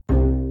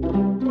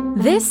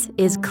This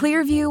is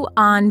Clearview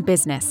on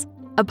Business,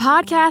 a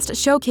podcast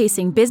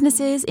showcasing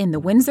businesses in the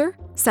Windsor,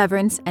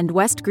 Severance, and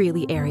West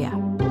Greeley area.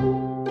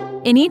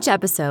 In each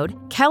episode,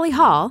 Kelly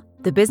Hall,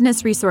 the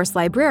business resource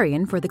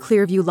librarian for the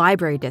Clearview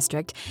Library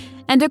District,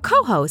 and a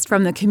co-host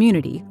from the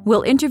community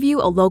will interview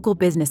a local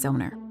business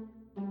owner.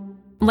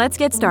 Let's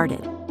get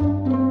started.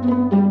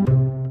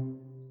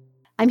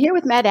 I'm here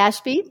with Matt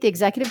Ashby, the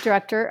Executive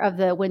Director of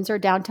the Windsor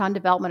Downtown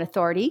Development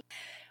Authority.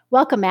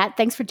 Welcome, Matt.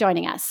 Thanks for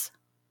joining us.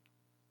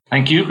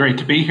 Thank you. Great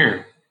to be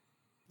here.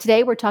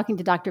 Today, we're talking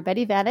to Dr.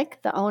 Betty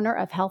Vanek, the owner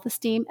of Health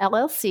Esteem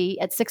LLC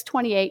at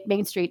 628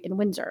 Main Street in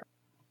Windsor.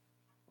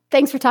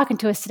 Thanks for talking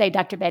to us today,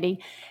 Dr.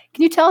 Betty.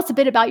 Can you tell us a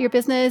bit about your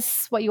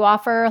business, what you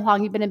offer, how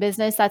long you've been in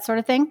business, that sort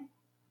of thing?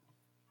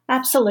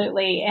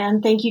 Absolutely.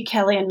 And thank you,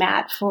 Kelly and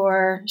Matt,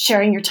 for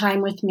sharing your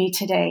time with me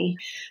today.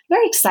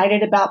 Very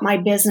excited about my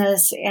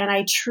business, and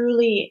I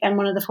truly am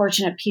one of the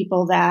fortunate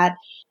people that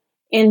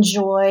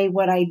enjoy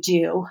what I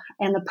do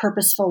and the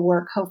purposeful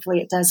work, hopefully,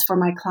 it does for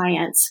my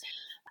clients.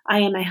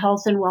 I am a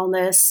health and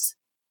wellness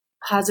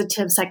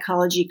positive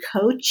psychology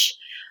coach.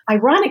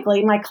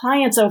 Ironically, my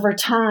clients over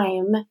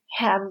time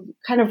have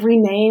kind of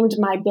renamed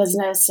my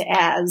business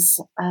as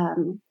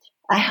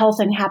a health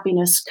and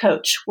happiness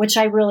coach, which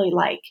I really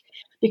like.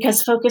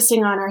 Because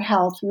focusing on our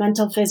health,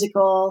 mental,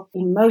 physical,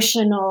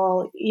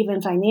 emotional,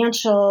 even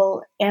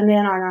financial, and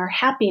then on our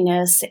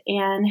happiness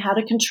and how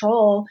to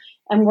control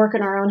and work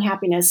on our own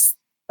happiness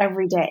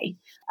every day.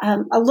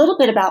 A little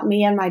bit about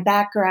me and my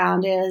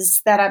background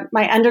is that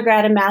my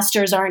undergrad and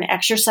master's are in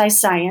exercise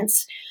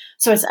science.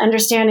 So it's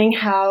understanding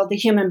how the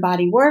human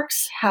body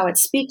works, how it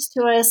speaks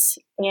to us,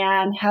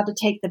 and how to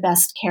take the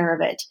best care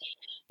of it.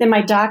 Then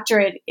my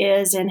doctorate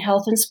is in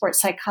health and sports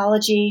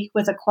psychology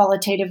with a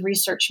qualitative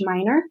research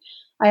minor.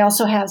 I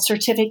also have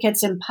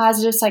certificates in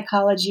positive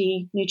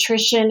psychology,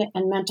 nutrition,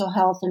 and mental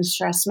health and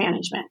stress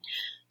management.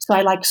 So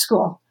I like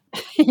school.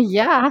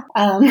 Yeah.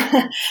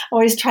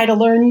 Always try to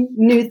learn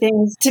new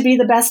things to be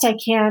the best I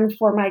can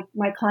for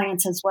my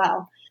clients as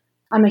well.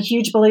 I'm a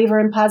huge believer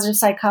in positive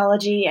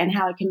psychology and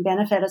how it can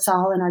benefit us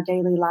all in our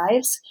daily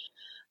lives.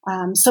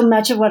 So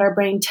much of what our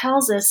brain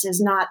tells us is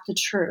not the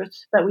truth,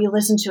 but we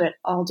listen to it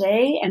all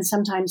day and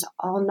sometimes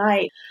all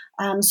night.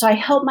 So I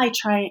help my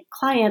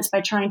clients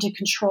by trying to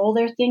control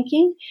their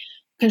thinking,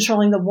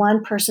 controlling the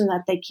one person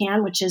that they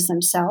can, which is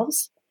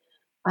themselves.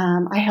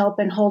 I help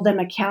and hold them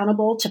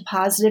accountable to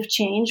positive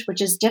change,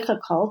 which is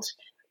difficult.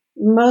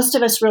 Most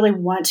of us really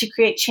want to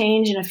create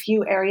change in a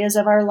few areas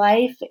of our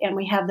life, and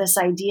we have this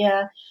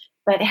idea,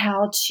 but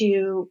how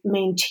to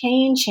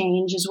maintain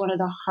change is one of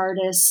the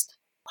hardest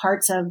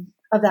parts of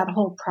that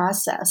whole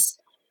process.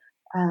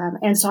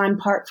 And so I'm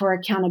part for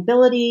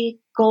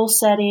accountability, goal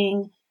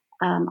setting,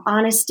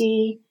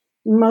 honesty.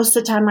 Most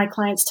of the time my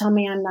clients tell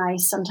me I'm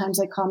nice. Sometimes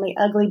they call me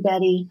Ugly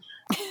Betty.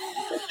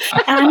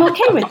 And I'm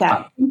okay with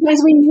that.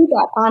 Sometimes we need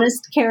that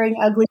honest, caring,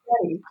 ugly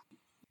Betty.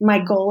 My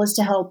goal is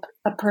to help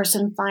a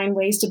person find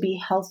ways to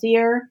be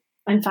healthier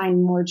and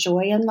find more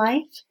joy in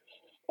life.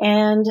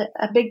 And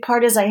a big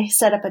part is I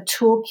set up a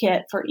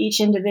toolkit for each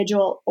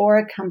individual or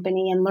a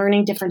company and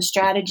learning different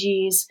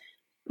strategies,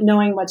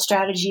 knowing what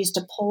strategies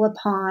to pull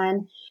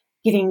upon,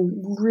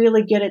 getting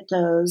really good at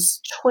those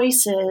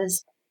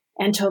choices,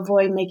 and to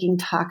avoid making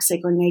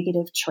toxic or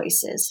negative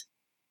choices.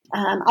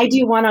 I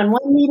do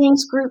one-on-one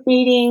meetings, group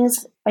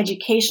meetings,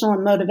 educational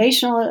and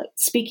motivational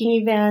speaking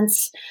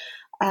events.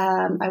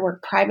 I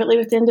work privately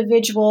with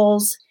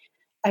individuals.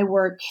 I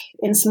work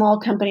in small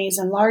companies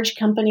and large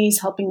companies,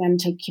 helping them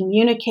to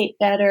communicate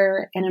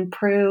better and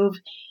improve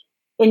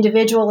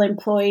individual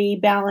employee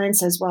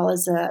balance as well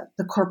as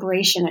the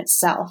corporation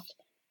itself.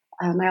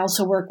 I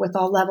also work with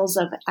all levels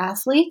of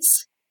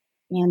athletes,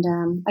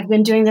 and I've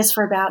been doing this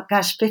for about,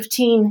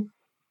 15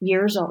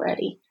 years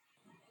already.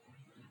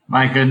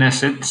 My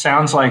goodness, it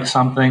sounds like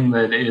something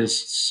that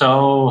is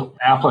so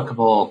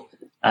applicable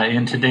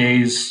in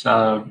today's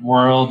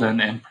world,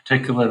 and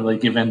particularly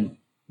given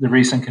the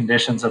recent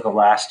conditions of the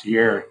last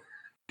year.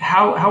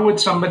 How would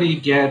somebody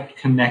get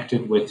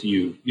connected with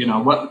you? You know,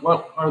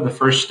 what are the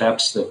first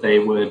steps that they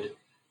would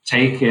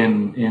take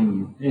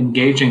in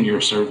engaging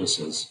your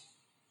services?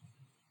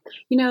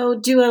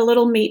 Do a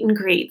little meet and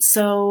greet.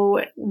 So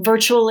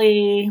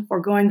virtually or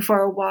going for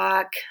a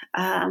walk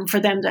for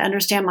them to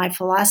understand my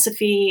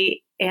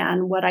philosophy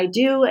and what I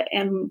do,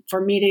 and for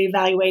me to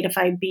evaluate if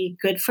I'd be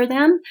good for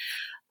them.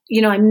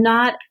 I'm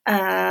not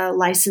a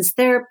licensed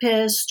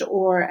therapist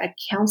or a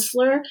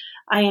counselor.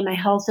 I am a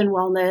health and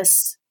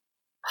wellness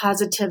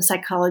positive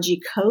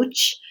psychology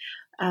coach.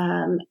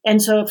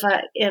 And so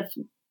if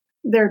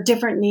there are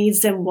different needs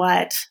than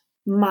what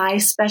my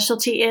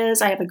specialty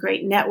is, I have a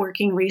great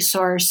networking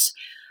resource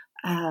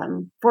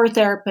for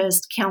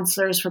therapists,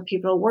 counselors, for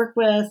people to work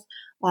with,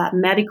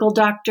 medical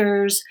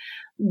doctors.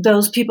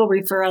 Those people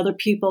refer other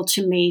people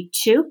to me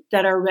too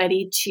that are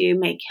ready to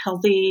make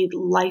healthy,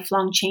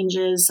 lifelong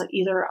changes,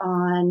 either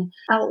on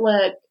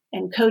outlook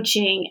and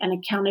coaching and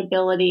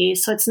accountability.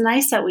 So it's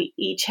nice that we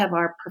each have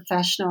our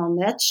professional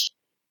niche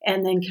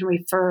and then can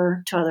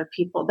refer to other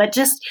people. But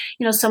just,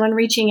 someone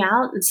reaching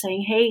out and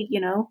saying, hey,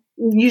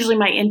 usually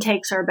my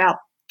intakes are about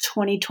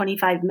 20,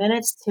 25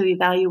 minutes to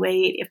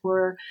evaluate if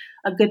we're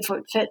a good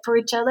fit for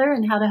each other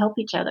and how to help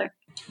each other.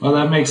 Well,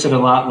 that makes it a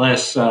lot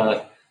less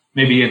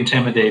maybe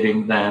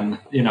intimidating than,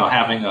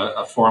 having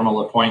a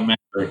formal appointment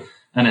or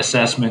an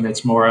assessment.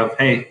 It's more of,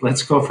 hey,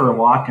 let's go for a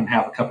walk and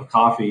have a cup of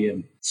coffee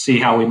and see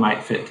how we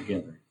might fit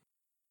together.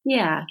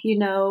 Yeah,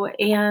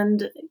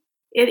 and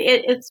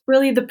it's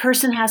really the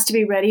person has to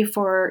be ready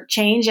for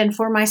change and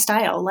for my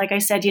style. Like I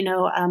said,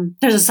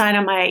 there's a sign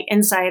on my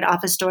inside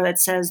office door that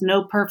says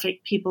 "No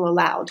perfect people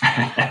allowed,"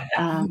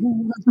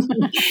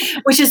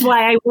 which is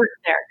why I work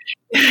there.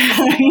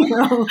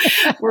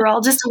 We're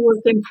all just a work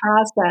in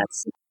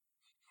process.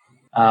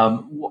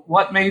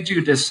 What made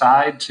you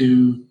decide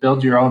to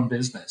build your own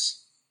business?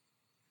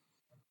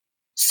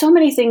 So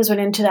many things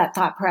went into that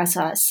thought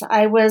process.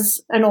 I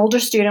was an older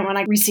student when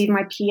I received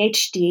my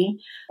PhD,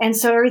 and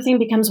so everything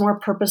becomes more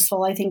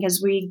purposeful, I think,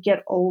 as we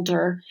get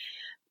older.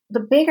 The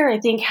bigger, I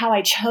think, how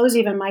I chose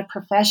even my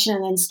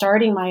profession and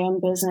starting my own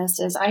business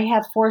is I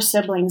have 4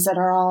 siblings that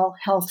are all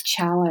health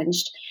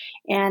challenged,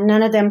 and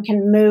none of them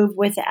can move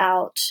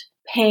without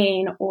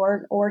pain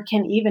or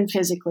can even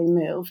physically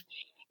move.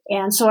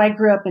 And so I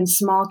grew up in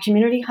small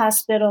community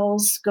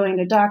hospitals, going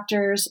to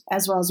doctors,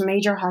 as well as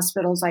major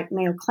hospitals like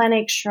Mayo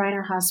Clinic,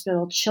 Shriner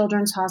Hospital,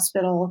 Children's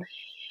Hospital.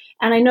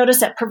 And I noticed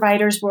that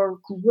providers were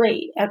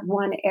great at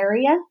one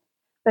area,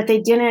 but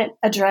they didn't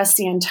address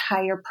the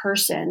entire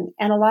person.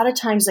 And a lot of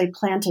times they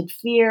planted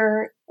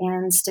fear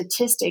and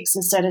statistics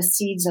instead of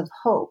seeds of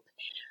hope.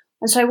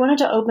 And so I wanted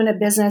to open a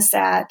business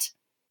that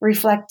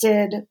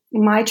reflected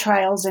my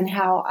trials and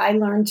how I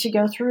learned to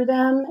go through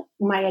them,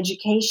 my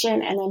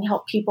education, and then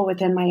help people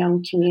within my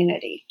own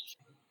community.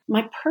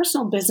 My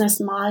personal business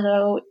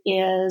motto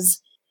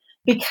is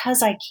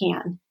because I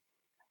can.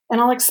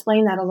 And I'll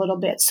explain that a little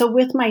bit. So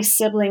with my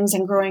siblings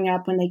and growing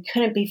up when they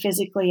couldn't be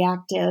physically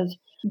active,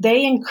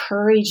 they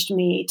encouraged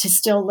me to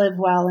still live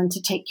well and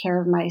to take care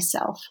of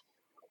myself.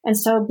 And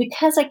so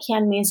because I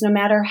can means no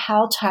matter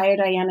how tired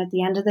I am at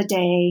the end of the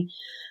day,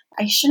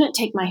 I shouldn't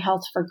take my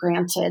health for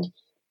granted.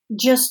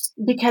 Just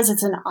because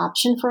it's an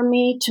option for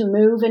me to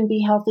move and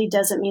be healthy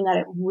doesn't mean that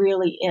it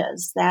really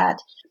is.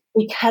 That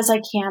because I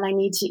can, I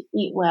need to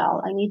eat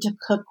well. I need to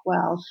cook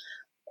well.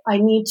 I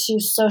need to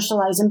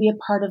socialize and be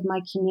a part of my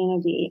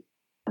community.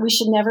 We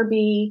should never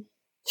be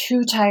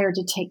too tired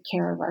to take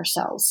care of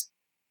ourselves.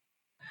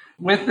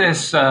 With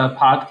this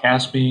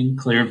podcast being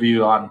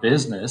Clearview on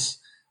Business,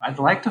 I'd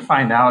like to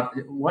find out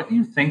what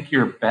you think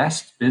your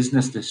best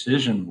business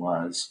decision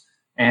was,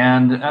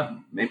 and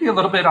maybe a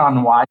little bit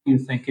on why you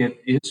think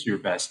it is your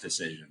best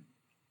decision.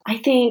 I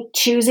think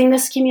choosing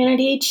this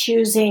community,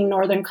 choosing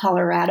Northern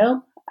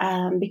Colorado,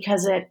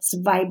 because it's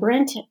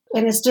vibrant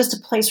and it's just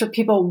a place where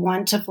people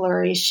want to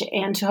flourish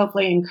and to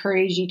hopefully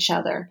encourage each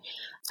other.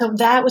 So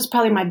that was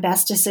probably my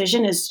best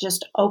decision, is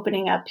just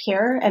opening up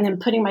here and then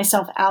putting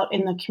myself out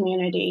in the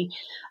community,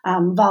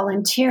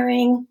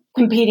 volunteering,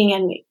 competing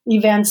in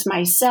events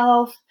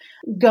myself,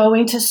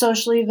 going to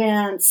social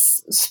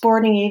events,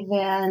 sporting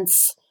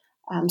events,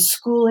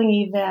 schooling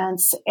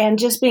events, and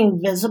just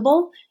being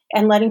visible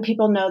and letting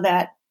people know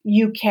that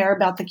you care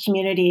about the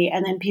community,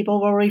 and then people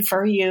will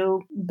refer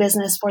you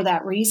business for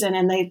that reason,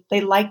 and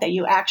they like that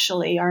you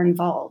actually are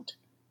involved.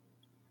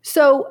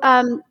 So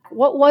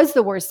what was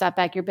the worst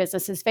setback your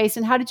business has faced,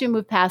 and how did you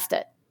move past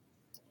it?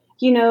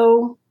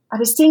 I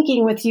was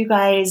thinking with you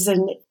guys,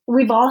 and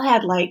we've all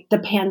had like the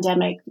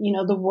pandemic,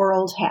 the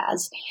world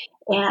has.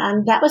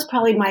 And that was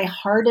probably my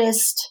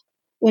hardest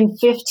in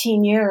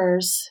 15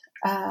 years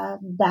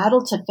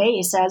battle to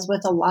face, as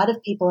with a lot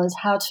of people, is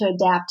how to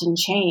adapt and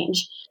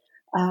change.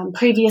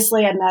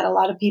 Previously, I met a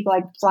lot of people.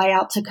 I'd fly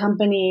out to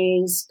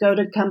companies, go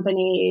to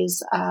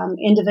companies,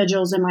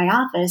 individuals in my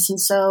office. And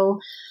so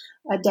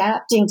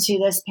adapting to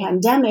this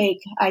pandemic,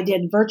 I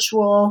did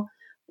virtual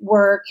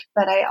work,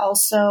 but I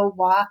also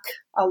walk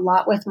a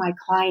lot with my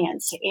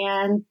clients,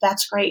 and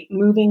that's great.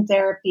 Moving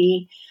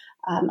therapy.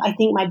 I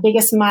think my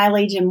biggest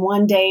mileage in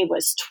one day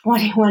was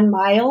 21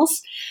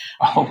 miles.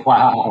 Oh,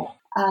 wow.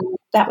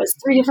 That was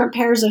 3 different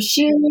pairs of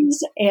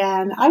shoes,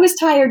 and I was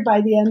tired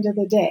by the end of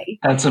the day.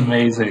 That's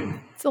amazing.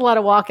 It's a lot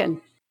of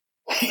walking.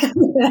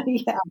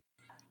 Yeah.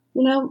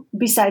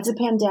 Besides the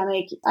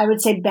pandemic, I would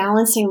say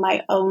balancing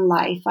my own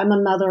life. I'm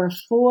a mother of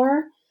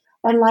 4,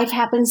 and life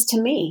happens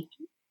to me.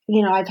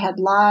 I've had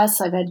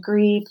loss, I've had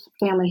grief,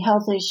 family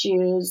health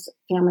issues,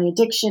 family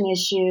addiction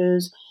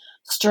issues,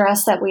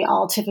 stress that we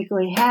all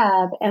typically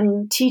have,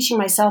 and teaching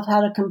myself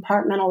how to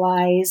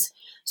compartmentalize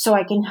so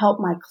I can help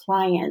my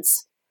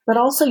clients, but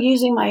also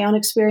using my own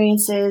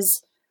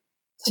experiences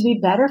to be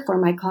better for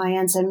my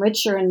clients and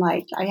richer in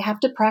life. I have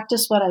to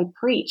practice what I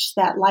preach,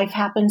 that life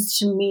happens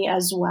to me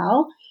as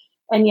well.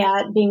 And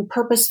yet being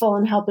purposeful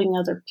in helping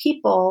other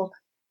people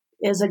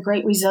is a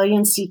great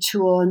resiliency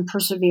tool and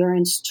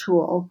perseverance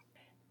tool.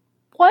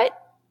 What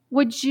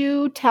would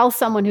you tell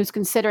someone who's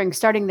considering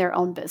starting their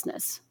own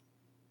business?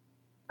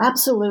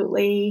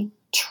 Absolutely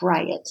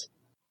try it.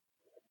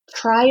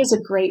 Try is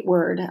a great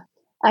word.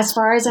 As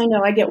far as I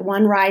know, I get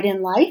one ride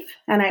in life,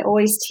 and I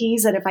always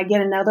tease that if I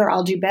get another,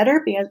 I'll do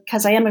better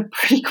because I am a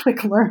pretty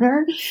quick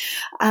learner.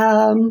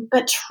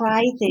 But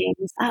try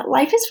things.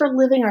 Life is for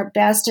living our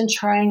best and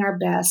trying our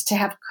best, to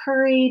have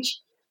courage,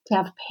 to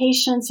have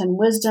patience and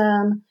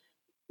wisdom,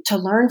 to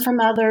learn from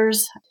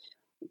others.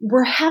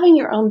 We're having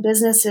your own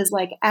business is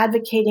like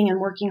advocating and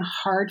working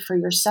hard for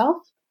yourself.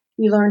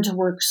 You learn to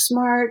work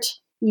smart.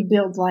 You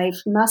build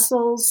life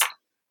muscles.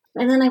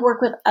 And then I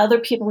work with other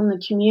people in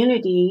the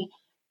community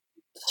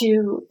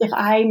to, if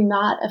I'm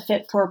not a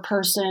fit for a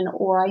person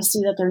or I see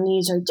that their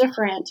needs are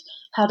different,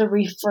 how to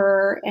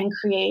refer and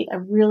create a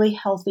really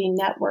healthy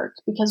network,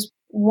 because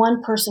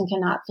one person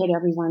cannot fit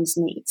everyone's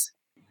needs.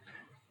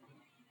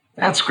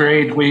 That's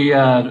great. We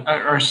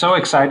are so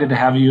excited to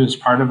have you as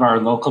part of our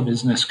local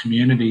business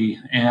community.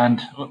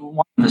 And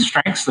one of the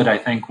strengths that I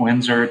think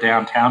Windsor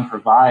Downtown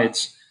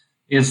provides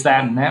is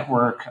that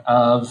network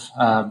of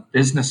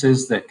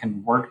businesses that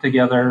can work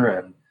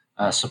together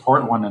and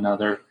support one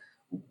another.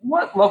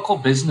 What local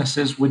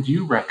businesses would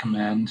you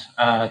recommend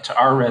to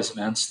our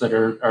residents that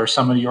are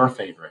some of your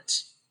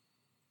favorites?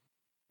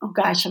 Oh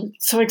gosh, I'm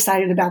so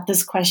excited about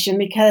this question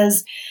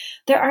because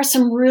there are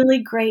some really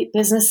great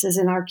businesses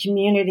in our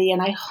community,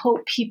 and I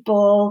hope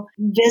people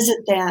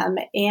visit them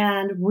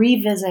and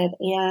revisit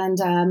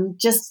and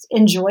just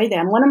enjoy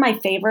them. One of my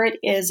favorite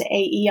is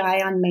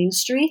AEI on Main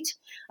Street.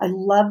 I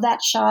love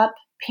that shop.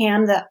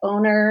 Pam, the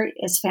owner,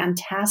 is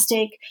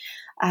fantastic.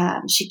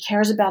 She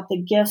cares about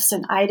the gifts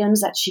and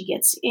items that she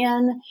gets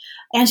in,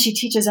 and she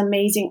teaches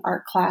amazing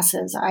art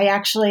classes. I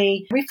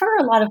actually refer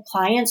a lot of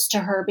clients to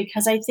her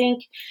because I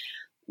think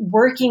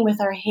working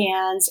with our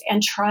hands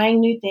and trying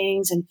new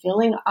things and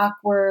feeling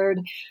awkward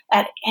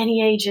at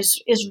any age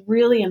is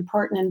really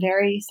important and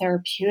very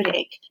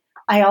therapeutic.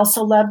 I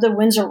also love the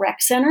Windsor Rec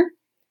Center.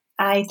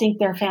 I think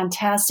they're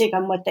fantastic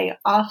on what they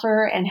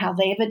offer and how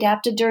they've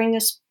adapted during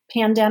this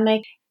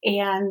pandemic.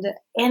 And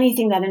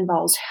anything that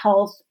involves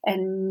health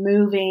and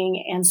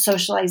moving and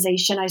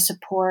socialization, I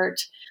support.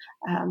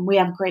 We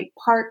have great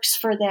parks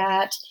for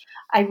that.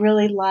 I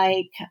really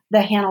like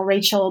the Hannah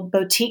Rachel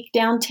Boutique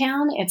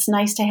downtown. It's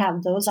nice to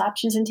have those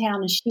options in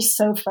town, and she's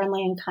so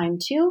friendly and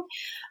kind too.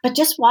 But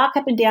just walk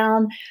up and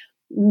down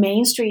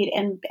Main Street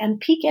and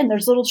peek in.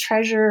 There's little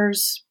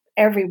treasures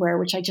everywhere,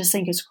 which I just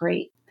think is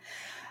great.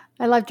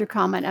 I loved your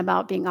comment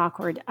about being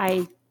awkward.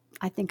 I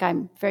think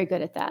I'm very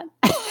good at that.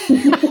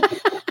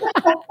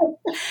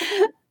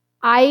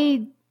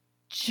 I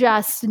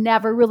just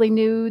never really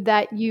knew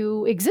that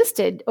you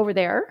existed over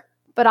there,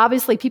 but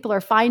obviously people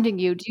are finding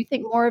you. Do you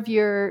think more of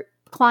your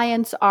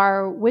clients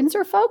are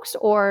Windsor folks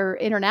or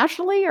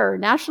internationally or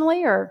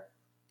nationally or?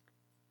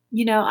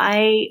 You know,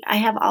 I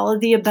have all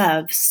of the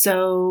above.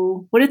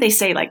 So what do they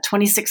say? Like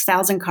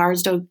 26,000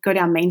 cars don't go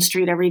down Main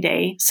Street every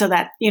day. So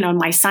that,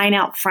 my sign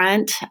out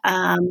front,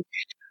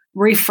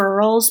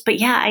 referrals. But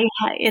yeah,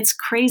 it's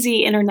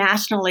crazy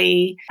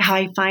internationally how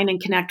I find and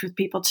connect with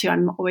people too.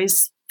 I'm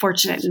always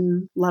fortunate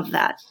and love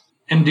that.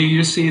 And do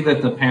you see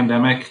that the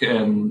pandemic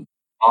and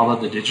all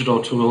of the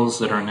digital tools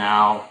that are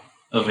now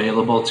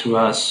available to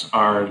us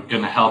are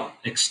going to help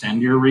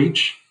extend your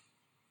reach?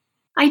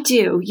 I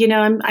do.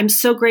 I'm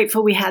so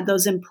grateful we had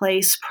those in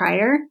place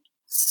prior,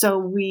 so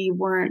we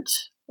weren't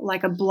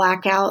like a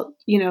blackout,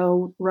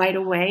 right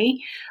away.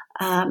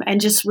 And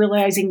just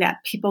realizing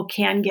that people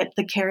can get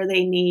the care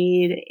they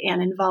need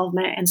and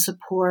involvement and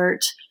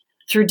support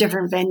through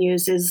different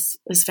venues is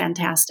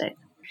fantastic.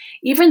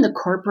 Even the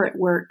corporate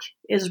work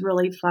is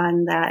really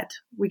fun, that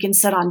we can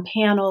sit on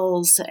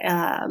panels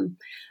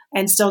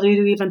and still do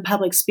even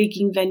public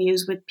speaking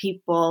venues with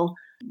people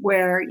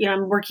where,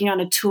 I'm working on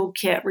a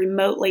toolkit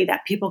remotely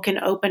that people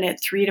can open it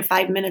 3 to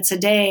 5 minutes a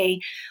day,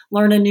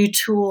 learn a new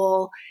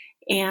tool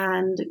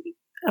and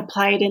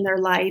apply it in their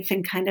life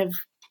and kind of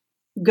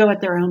go at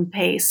their own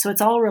pace. So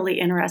it's all really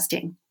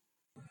interesting.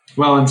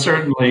 Well, and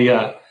certainly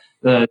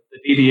the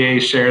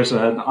DDA shares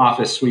an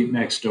office suite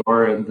next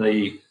door, and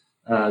the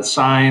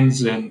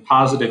signs and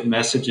positive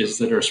messages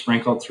that are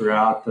sprinkled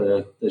throughout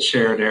the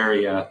shared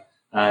area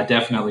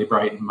definitely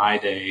brighten my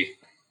day.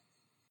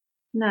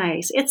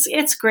 Nice.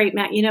 It's great,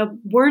 Matt.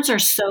 Words are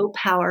so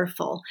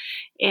powerful,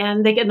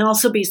 and they can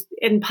also be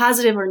in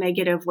positive or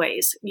negative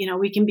ways.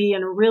 We can be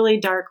in a really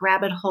dark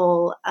rabbit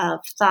hole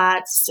of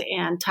thoughts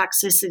and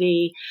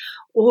toxicity,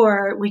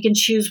 or we can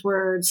choose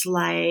words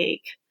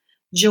like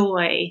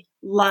joy,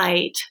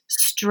 light,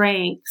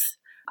 strength,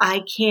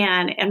 I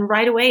can. And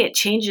right away, it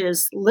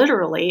changes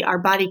literally our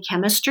body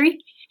chemistry.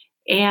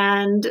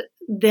 And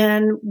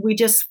then we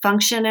just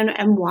function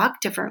and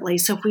walk differently.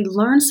 So if we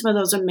learn some of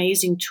those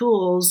amazing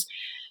tools,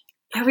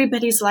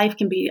 everybody's life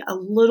can be a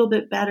little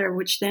bit better,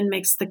 which then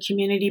makes the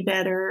community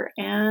better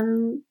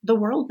and the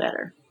world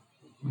better.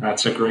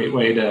 That's a great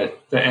way to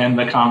end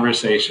the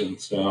conversation.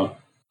 So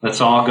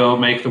let's all go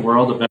make the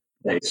world a better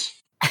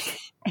place.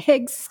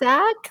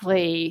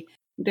 Exactly.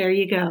 There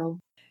you go.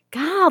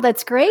 God,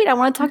 that's great. I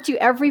want to talk to you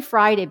every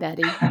Friday,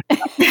 Betty. I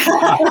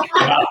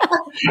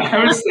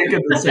was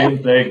thinking the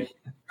same thing.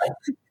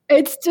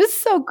 It's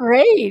just so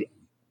great.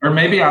 Or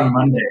maybe on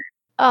Monday.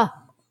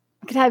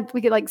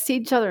 we could like see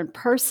each other in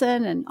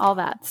person and all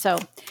that. So,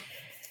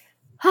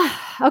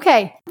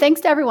 okay.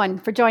 Thanks to everyone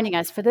for joining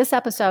us for this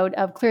episode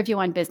of Clearview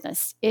on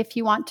Business. If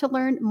you want to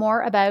learn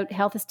more about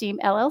Health Esteem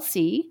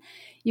LLC,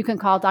 you can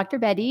call Dr.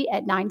 Betty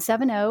at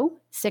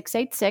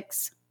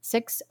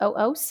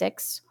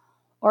 970-686-6006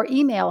 or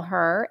email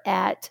her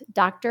at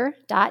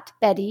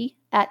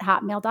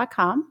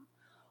dr.betty@hotmail.com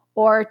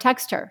or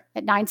text her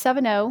at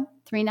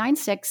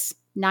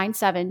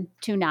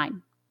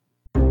 970-396-9729.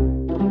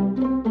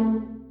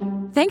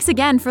 Thanks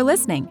again for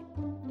listening.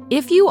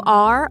 If you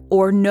are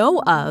or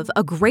know of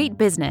a great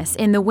business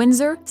in the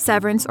Windsor,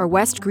 Severance, or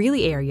West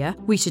Greeley area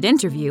we should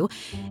interview,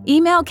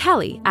 email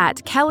Kelly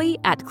at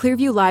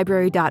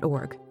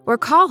kelly@clearviewlibrary.org or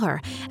call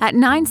her at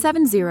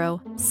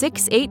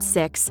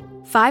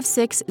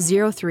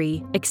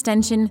 970-686-5603,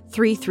 extension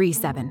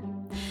 337.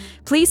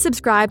 Please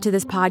subscribe to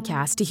this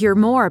podcast to hear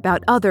more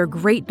about other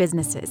great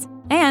businesses.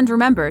 And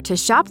remember to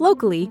shop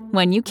locally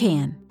when you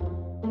can.